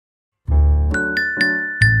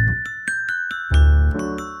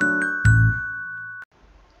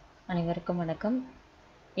அனைவருக்கும் வணக்கம்.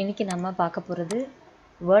 இன்னைக்கு நம்ம பார்க்க போகிறது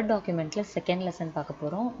வேர்ட் டாக்குமெண்ட்டில் செகண்ட் லெசன் பார்க்க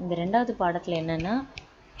போகிறோம். இந்த ரெண்டாவது பாடத்தில் என்னென்னா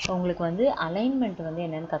உங்களுக்கு வந்து அலைன்மெண்ட் வந்து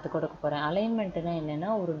என்னென்னு கற்றுக் கொடுக்க போகிறேன். அலைன்மெண்ட்டுனா என்னென்னா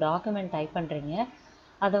ஒரு டாக்குமெண்ட் டைப் பண்ணுறீங்க,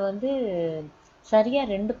 அதை வந்து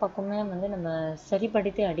சரியாக ரெண்டு பக்கமே வந்து நம்ம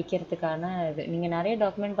சரிப்படுத்தி அடிக்கிறதுக்கான இது. நீங்கள் நிறைய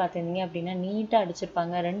டாக்குமெண்ட் பார்த்துருந்தீங்க அப்படின்னா நீட்டாக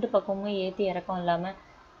அடிச்சிருப்பாங்க, ரெண்டு பக்கமும் ஏற்றி இறக்கம் இல்லாமல்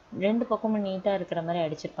ரெண்டு பக்கமும் நீட்டாக இருக்கிற மாதிரி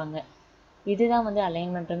அடிச்சிருப்பாங்க. இதுதான் வந்து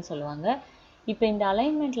அலைன்மெண்ட்டுன்னு சொல்லுவாங்க. இப்போ இந்த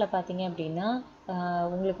அலைன்மெண்ட்டில் பார்த்தீங்க அப்படின்னா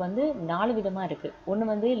உங்களுக்கு வந்து 4 விதமாக இருக்குது. ஒன்று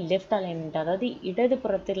வந்து லெஃப்ட் அலைன்மெண்ட், அதாவது இடது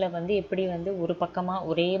புறத்தில் வந்து எப்படி வந்து ஒரு பக்கமாக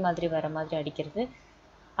ஒரே மாதிரி வர மாதிரி அடிக்கிறது.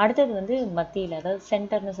 அடுத்தது வந்து மத்தியில், அதாவது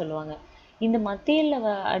சென்டர்னு சொல்லுவாங்க. இந்த மத்தியில்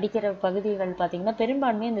அடிக்கிற பகுதிகள் பார்த்திங்கன்னா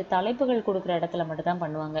பெரும்பான்மை இந்த தலைப்புகள் கொடுக்குற இடத்துல மட்டும்தான்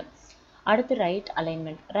பண்ணுவாங்க. அடுத்து ரைட்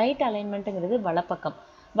அலைன்மெண்ட். ரைட் அலைன்மெண்ட்டுங்கிறது வலப்பக்கம்.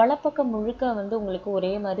 வலப்பக்கம் முழுக்க வந்து உங்களுக்கு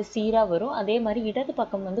ஒரே மாதிரி சீராக வரும், அதே மாதிரி இடது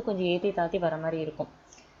பக்கம் வந்து கொஞ்சம் ஏற்றி தாத்தி வர மாதிரி இருக்கும்.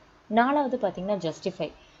 நாலாவது பார்த்திங்கன்னா ஜஸ்டிஃபை.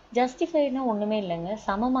 ஜஸ்டிஃபைனா ஒன்றுமே இல்லைங்க,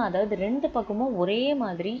 சமமாக, அதாவது ரெண்டு பக்கமும் ஒரே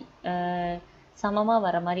மாதிரி சமமாக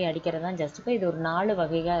வர மாதிரி அடிக்கிறது தான் ஜஸ்டிஃபை. இது ஒரு 4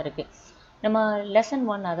 வகையாக இருக்குது. நம்ம லெசன்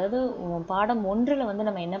 1, அதாவது பாடம் 1 வந்து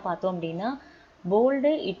நம்ம என்ன பார்த்தோம் அப்படின்னா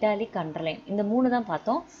போல்டு, இட்டாலிக், அண்டர்லைன், இந்த 3 தான்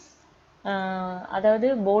பார்த்தோம். அதாவது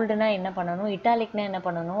போல்டுனா என்ன பண்ணணும், இட்டாலிக்னா என்ன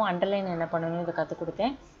பண்ணணும், அண்டர்லைன் என்ன பண்ணணும், இதை கற்றுக்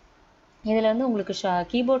கொடுத்தேன். இதில் வந்து உங்களுக்கு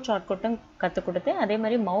கீபோர்ட் ஷார்ட்கட்டும் கற்றுக் கொடுத்தேன், அதே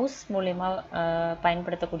மாதிரி மவுஸ் மூலயமா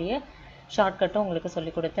பயன்படுத்தக்கூடிய ஷார்ட்கட்டும் உங்களுக்கு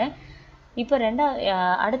சொல்லிக் கொடுத்தேன். இப்போ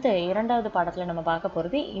அடுத்த இரண்டாவது பாடத்தில் நம்ம பார்க்க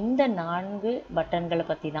போகிறது இந்த 4 பட்டன்களை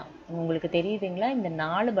பற்றி தான். உங்களுக்கு தெரியுதுங்களா, இந்த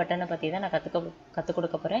 4 பட்டனை பற்றி தான் நான் கற்றுக்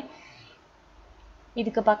கொடுக்க போகிறேன்.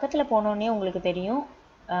 இதுக்கு பக்கத்தில் போனோடனே உங்களுக்கு தெரியும்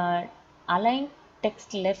அலைன்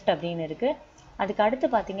டெக்ஸ்ட் லெஃப்ட் அப்படின்னு இருக்குது. அதுக்கு அடுத்து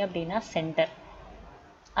பார்த்தீங்க அப்படின்னா சென்டர்.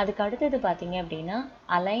 அதுக்கு அடுத்தது பார்த்தீங்க அப்படின்னா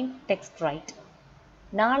அலைன் டெக்ஸ்ட் ரைட்.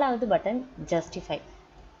 4வது பட்டன் ஜஸ்டிஃபை.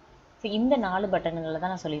 ஸோ இந்த 4 பட்டன்களை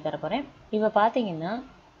தான் நான் சொல்லித்தர போகிறேன். இப்போ பார்த்தீங்கன்னா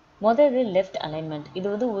முதல்ல லெஃப்ட் அலைன்மெண்ட். இது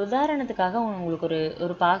வந்து உதாரணத்துக்காக உங்களுக்கு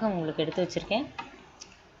ஒரு பாகம் உங்களுக்கு எடுத்து வச்சுருக்கேன்,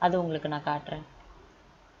 அது உங்களுக்கு நான் காட்டுறேன்.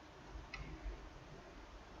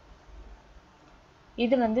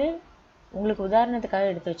 இது வந்து உங்களுக்கு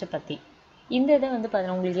உதாரணத்துக்காக எடுத்து வச்ச பத்தி. இந்த இதை வந்து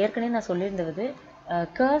பார்த்தீங்கன்னா உங்களுக்கு ஏற்கனவே நான் சொல்லியிருந்தது,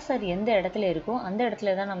 கர்சர் எந்த இடத்துல இருக்கோ அந்த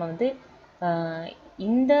இடத்துல தான் நம்ம வந்து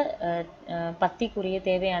இந்த பத்திக்குரிய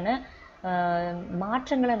தேவையான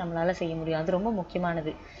மாற்றங்களை நம்மளால் செய்ய முடியும். அது ரொம்ப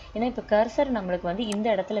முக்கியமானது. ஏன்னா இப்போ கர்சர் நம்மளுக்கு வந்து இந்த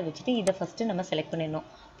இடத்துல வச்சுட்டு இதை ஃபஸ்ட்டு நம்ம செலக்ட் பண்ணிடணும்.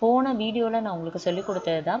 போன வீடியோவில் நான் உங்களுக்கு சொல்லிக்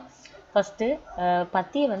கொடுத்தது தான் ஃபஸ்ட்டு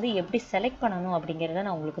பத்தியை வந்து எப்படி செலக்ட் பண்ணணும் அப்படிங்கிறத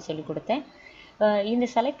நான் உங்களுக்கு சொல்லிக் கொடுத்தேன். இந்த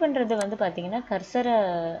செலக்ட் பண்ணுறது வந்து பார்த்திங்கன்னா கர்சரை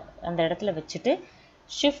அந்த இடத்துல வச்சுட்டு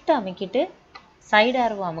ஷிஃப்ட் அமைக்கிட்டு சைடு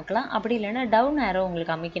ஆரோ அமுக்கலாம், அப்படி இல்லைன்னா டவுன் ஆரோ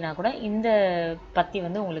உங்களுக்கு அமைக்கினா கூட இந்த பத்தி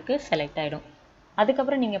வந்து உங்களுக்கு செலக்ட் ஆகிடும்.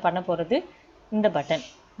 அதுக்கப்புறம் நீங்கள் பண்ண போகிறது இந்த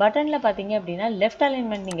பட்டனில் பார்த்தீங்க அப்படின்னா லெஃப்ட்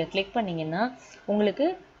அலைன்மெண்ட் நீங்கள் கிளிக் பண்ணிங்கன்னா உங்களுக்கு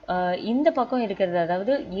இந்த பக்கம் இருக்கிறது,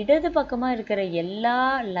 அதாவது இடது பக்கமாக இருக்கிற எல்லா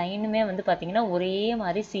லைனுமே வந்து பார்த்திங்கன்னா ஒரே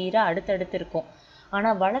மாதிரி சீராக அடுத்தடுத்து இருக்கும்.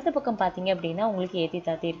 ஆனால் வலது பக்கம் பார்த்தீங்க அப்படின்னா உங்களுக்கு ஏற்றி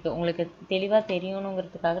தாத்தி இருக்குது. உங்களுக்கு தெளிவாக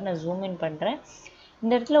தெரியணுங்கிறதுக்காக நான் ஜூம் இன் பண்ணுறேன்.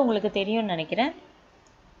 இந்த இடத்துல உங்களுக்கு தெரியும்னு நினைக்கிறேன்.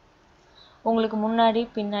 உங்களுக்கு முன்னாடி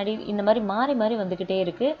பின்னாடி இந்த மாதிரி மாறி மாறி வந்துக்கிட்டே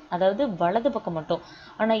இருக்குது, அதாவது வலது பக்கம் மட்டும்.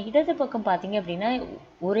 ஆனால் இடது பக்கம் பார்த்தீங்க அப்படின்னா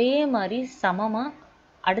ஒரே மாதிரி சமமாக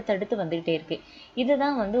அடுத்தடுத்து வந்துக்கிட்டே இருக்குது.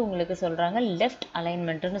 இதுதான் வந்து உங்களுக்கு சொல்கிறாங்க லெஃப்ட்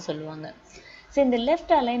அலைன்மெண்ட்டுன்னு சொல்லுவாங்க. ஸோ இந்த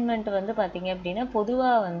லெஃப்ட் அலைன்மெண்ட் வந்து பார்த்தீங்க அப்படின்னா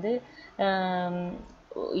பொதுவாக வந்து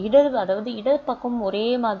அதாவது இடது பக்கம் ஒரே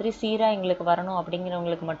மாதிரி சீராக எங்களுக்கு வரணும்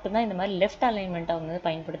அப்படிங்கிறவங்களுக்கு மட்டும்தான் இந்த மாதிரி லெஃப்ட் அலைன்மெண்ட்டை வந்து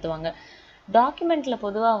பயன்படுத்துவாங்க. டாக்குமெண்ட்டில்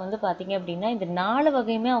பொதுவாக வந்து பார்த்திங்க அப்படின்னா இந்த 4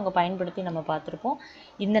 வகையுமே அவங்க பயன்படுத்தி நம்ம பார்த்துருப்போம்.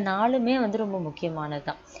 இந்த 4மே வந்து ரொம்ப முக்கியமானது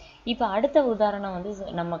தான். இப்போ அடுத்த உதாரணம் வந்து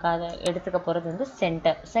நமக்கு அதை எடுத்துக்க போகிறது வந்து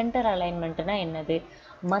சென்டர் அலைன்மெண்ட்டுனா என்னது,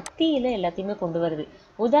 மத்தியில் எல்லாத்தையுமே கொண்டு வருது.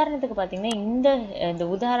 உதாரணத்துக்கு பார்த்திங்கன்னா இந்த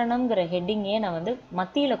உதாரணங்கிற ஹெட்டிங்கே நான் வந்து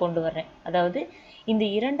மத்தியில் கொண்டு வர்றேன். அதாவது இந்த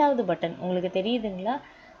 2வது பட்டன் உங்களுக்கு தெரியுதுங்களா,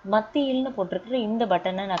 மத்தியில்னு போட்டிருக்கிற இந்த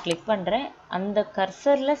பட்டனை நான் கிளிக் பண்ணுறேன். அந்த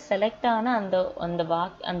கர்சரில் செலக்ட் ஆன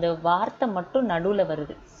அந்த வார்த்தை மட்டும் நடுவில்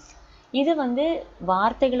வருது. இது வந்து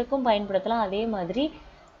வார்த்தைகளுக்கும் பயன்படுத்தலாம், அதே மாதிரி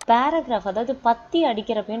பேராகிராஃப், அதாவது பத்தி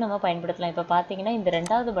அடிக்கிறப்பையும் நம்ம பயன்படுத்தலாம். இப்போ பார்த்தீங்கன்னா இந்த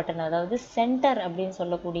 2வது பட்டன், அதாவது சென்டர் அப்படின்னு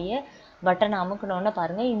சொல்லக்கூடிய பட்டனை அமுக்கணுன்னு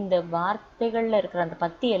பாருங்கள், இந்த வார்த்தைகளில் இருக்கிற அந்த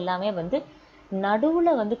பத்தி எல்லாமே வந்து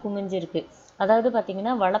நடுவில் வந்து குமிஞ்சிருக்கு. அதாவது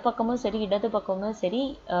பார்த்திங்கன்னா வலப்பக்கமும் சரி இடது பக்கமும் சரி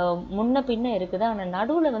முன்ன பின்ன இருக்குது, ஆனால்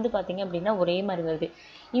நடுவில் வந்து பார்த்திங்க அப்படின்னா ஒரே மாதிரி வருது.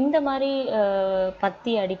 இந்த மாதிரி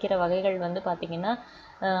பத்தி அடிக்கிற வகைகள் வந்து பார்த்திங்கன்னா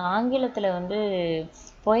ஆங்கிலத்தில் வந்து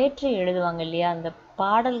பொயட்ரி எழுதுவாங்க இல்லையா, அந்த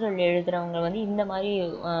பாடல்கள் எழுதுகிறவங்க வந்து இந்த மாதிரி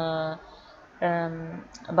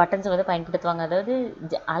பட்டன்ஸை வந்து பயன்படுத்துவாங்க. அதாவது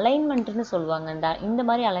அலைன்மெண்ட்டுன்னு சொல்லுவாங்க. இந்த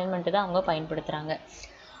மாதிரி அலைன்மெண்ட்டு தான் அவங்க பயன்படுத்துகிறாங்க.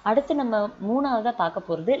 அடுத்து நம்ம 3ஆவதாக பார்க்க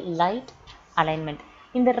போகிறது லைட் அலைன்மெண்ட்.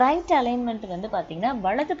 இந்த ரைட் அலைன்மெண்ட் வந்து பார்த்தீங்கன்னா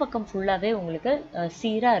வலது பக்கம் ஃபுல்லாகவே உங்களுக்கு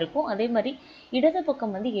சீராக இருக்கும். அதே மாதிரி இடது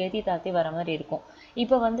பக்கம் வந்து ஏற்றி தாத்தி வர மாதிரி இருக்கும்.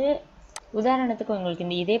 இப்போ வந்து உதாரணத்துக்கு உங்களுக்கு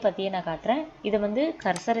இந்த இதே பற்றியே நான் காட்டுறேன். இதை வந்து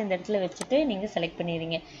கர்சர் இந்த இடத்துல வச்சுட்டு நீங்கள் செலக்ட்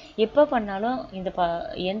பண்ணிடுறீங்க. எப்போ பண்ணாலும் இந்த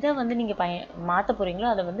எந்த வந்து நீங்கள் மாற்ற போகிறீங்களோ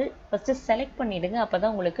அதை வந்து ஃபஸ்ட்டு செலக்ட் பண்ணிவிடுங்க. அப்போ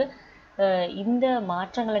தான் உங்களுக்கு இந்த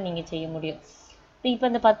மாற்றங்களை நீங்கள் செய்ய முடியும். இப்போ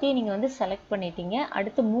இந்த பத்தியை நீங்கள் வந்து செலக்ட் பண்ணிட்டீங்க.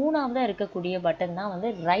 அடுத்து மூணாவதாக இருக்கக்கூடிய பட்டன் தான் வந்து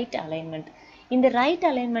ரைட் அலைன்மெண்ட். இந்த ரைட்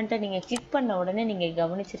அலைன்மெண்ட்டை நீங்கள் கிளிக் பண்ண உடனே நீங்கள்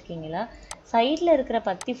கவனிச்சிருக்கீங்களா, சைடில் இருக்கிற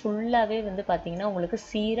பத்தி ஃபுல்லாகவே வந்து பார்த்தீங்கன்னா உங்களுக்கு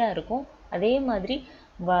சீராக இருக்கும். அதே மாதிரி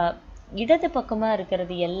இடது பக்கமாக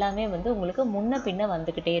இருக்கிறது எல்லாமே வந்து உங்களுக்கு முன்ன பின்ன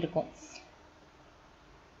வந்துக்கிட்டே இருக்கும்.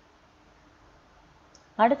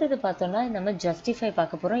 அடுத்தது பார்த்தோம்னா நம்ம ஜஸ்டிஃபை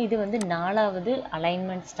பார்க்க போகிறோம். இது வந்து 4வது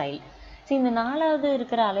அலைன்மெண்ட் ஸ்டைல். ஸோ இந்த 4வது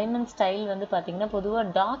இருக்கிற அலைன்மெண்ட் ஸ்டைல் வந்து பார்த்தீங்கன்னா பொதுவாக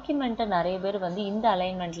டாக்குமெண்ட்டை நிறைய பேர் வந்து இந்த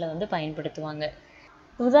அலைன்மெண்ட்டில் வந்து பயன்படுத்துவாங்க.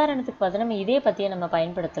 உதாரணத்துக்கு பார்த்தா நம்ம இதே பத்தியை நம்ம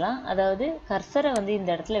பயன்படுத்தலாம். அதாவது கர்சரை வந்து இந்த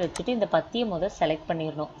இடத்துல வச்சுட்டு இந்த பத்தியை முதல் செலக்ட்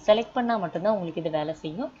பண்ணிடணும். செலக்ட் பண்ணால் மட்டும்தான் உங்களுக்கு இது வேலை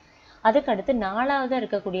செய்யும். அதுக்கடுத்து 4வது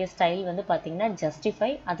இருக்கக்கூடிய ஸ்டைல் வந்து பார்த்தீங்கன்னா ஜஸ்டிஃபை.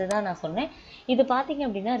 அதுதான் நான் சொன்னேன். இது பார்த்தீங்க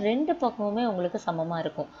அப்படின்னா 2 பக்கமுமே உங்களுக்கு சமமாக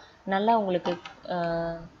இருக்கும். நல்லா உங்களுக்கு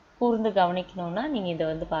கூர்ந்து கவனிக்கணும்னா நீங்கள் இதை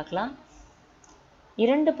வந்து பார்க்கலாம்.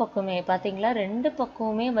 2 பக்கமே பார்த்தீங்களா, 2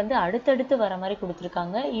 பக்கமுமே வந்து அடுத்தடுத்து வர மாதிரி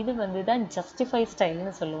கொடுத்துருக்காங்க. இது வந்து தான் ஜஸ்டிஃபை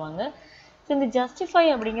ஸ்டைல்னு சொல்லுவாங்க. ஸோ இந்த ஜஸ்டிஃபை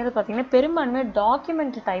அப்படிங்கிறது பார்த்தீங்கன்னா பெரும்பான்மை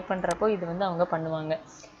டாக்குமெண்ட் டைப் பண்ணுறப்போ இது வந்து அவங்க பண்ணுவாங்க.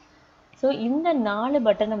 ஸோ இந்த 4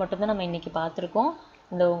 பட்டனை மட்டும்தான் நம்ம இன்றைக்கி பார்த்துருக்கோம்.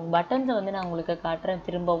 இந்த பட்டன்ஸை வந்து நான் உங்களுக்கு காட்டுறேன்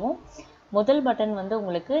திரும்பவும். முதல் பட்டன் வந்து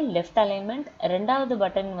உங்களுக்கு லெஃப்ட் அலைன்மெண்ட், 2வது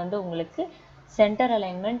பட்டன் வந்து உங்களுக்கு சென்டர்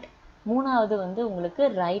அலைன்மெண்ட், 3வது வந்து உங்களுக்கு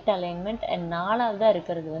ரைட் அலைன்மெண்ட், அண்ட் 4வதாக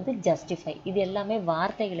இருக்கிறது வந்து ஜஸ்டிஃபை. இது எல்லாமே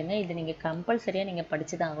வார்த்தைகளுங்க. இது நீங்கள் கம்பல்சரியாக நீங்கள்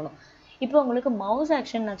படித்து தான் ஆகணும். இப்போ உங்களுக்கு மவுஸ்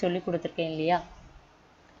ஆக்ஷன் நான் சொல்லி கொடுத்துருக்கேன் இல்லையா,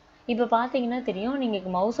 இப்போ பார்த்தீங்கன்னா தெரியும்.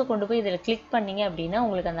 நீங்கள் மவுஸை கொண்டு போய் இதில் கிளிக் பண்ணிங்க அப்படின்னா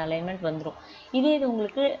உங்களுக்கு அந்த அலைன்மெண்ட் வந்துடும். இது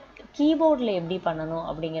உங்களுக்கு கீபோர்டில் எப்படி பண்ணணும்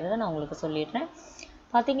அப்படிங்கிறத நான் உங்களுக்கு சொல்லிடுறேன்.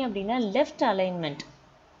 பார்த்தீங்க அப்படின்னா லெஃப்ட் அலைன்மெண்ட்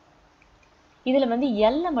இதில் வந்து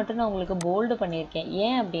எல்லை மட்டும் நான் உங்களுக்கு போல்டு பண்ணியிருக்கேன்.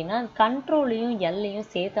 ஏன் அப்படின்னா கண்ட்ரோலையும் எல்லையும்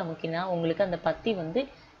சேர்த்து அமுக்கினா உங்களுக்கு அந்த பத்தி வந்து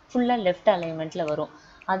ஃபுல்லாக லெஃப்ட் அலைன்மெண்ட்டில் வரும்.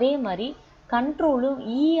 அதே மாதிரி கண்ட்ரோலும்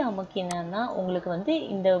அமுக்கினா உங்களுக்கு வந்து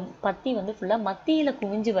இந்த பத்தி வந்து ஃபுல்லாக மத்தியில்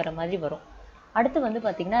குவிஞ்சு வர மாதிரி வரும். அடுத்து வந்து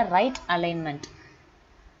பார்த்தீங்கன்னா ரைட் அலைன்மெண்ட்.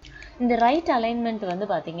 இந்த ரைட் அலைன்மெண்ட் வந்து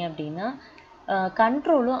பார்த்தீங்க அப்படின்னா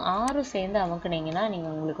கண்ட்ரோலும் 6 சேர்ந்து அமுக்குனீங்கன்னா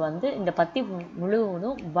நீங்கள் உங்களுக்கு வந்து இந்த பத்தி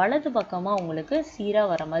முழுவதும் வலது பக்கமாக உங்களுக்கு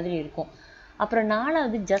சீராக வர மாதிரி இருக்கும். அப்புறம்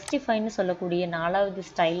 4வது ஜஸ்டிஃபைன்னு சொல்லக்கூடிய 4வது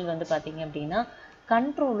ஸ்டைல் வந்து பார்த்தீங்க அப்படின்னா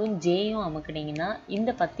கண்ட்ரோலும் ஜேயும் அமுக்குனீங்கன்னா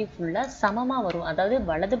இந்த பத்தி ஃபுல்லாக சமமாக வரும். அதாவது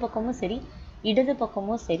வலது பக்கமும் சரி இடது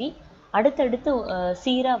பக்கமும் சரி அடுத்தடுத்து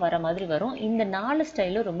சீராக வர மாதிரி வரும். இந்த 4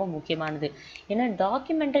 ஸ்டைலும் ரொம்ப முக்கியமானது. ஏன்னா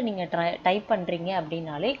டாக்குமெண்ட்டை நீங்கள் டைப் பண்ணுறீங்க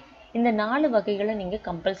அப்படின்னாலே இந்த 4 வகைகளை நீங்கள்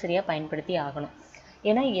கம்பல்சரியாக பயன்படுத்தி ஆகணும்.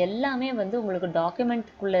 ஏன்னா எல்லாமே வந்து உங்களுக்கு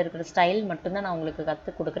டாக்குமெண்ட்டுக்குள்ளே இருக்கிற ஸ்டைல் மட்டும்தான் நான் உங்களுக்கு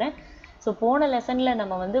கற்றுக் கொடுக்குறேன். ஸோ போன லெசனில்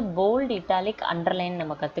நம்ம வந்து போல்டு, இட்டாலிக், அண்டர்லைன்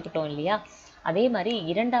நம்ம கற்றுக்கிட்டோம் இல்லையா, அதே மாதிரி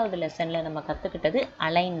 2வது லெசனில் நம்ம கற்றுக்கிட்டது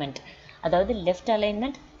அலைன்மெண்ட். அதாவது left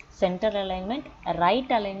alignment, centre alignment,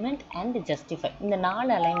 right alignment and justify. இந்த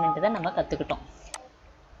 4 அலைன்மெண்ட் தான் நம்ம கற்றுக்கிட்டோம்.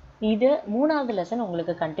 இது 3வது லெசன்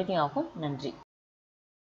உங்களுக்கு கண்டினியூ ஆகும். நன்றி.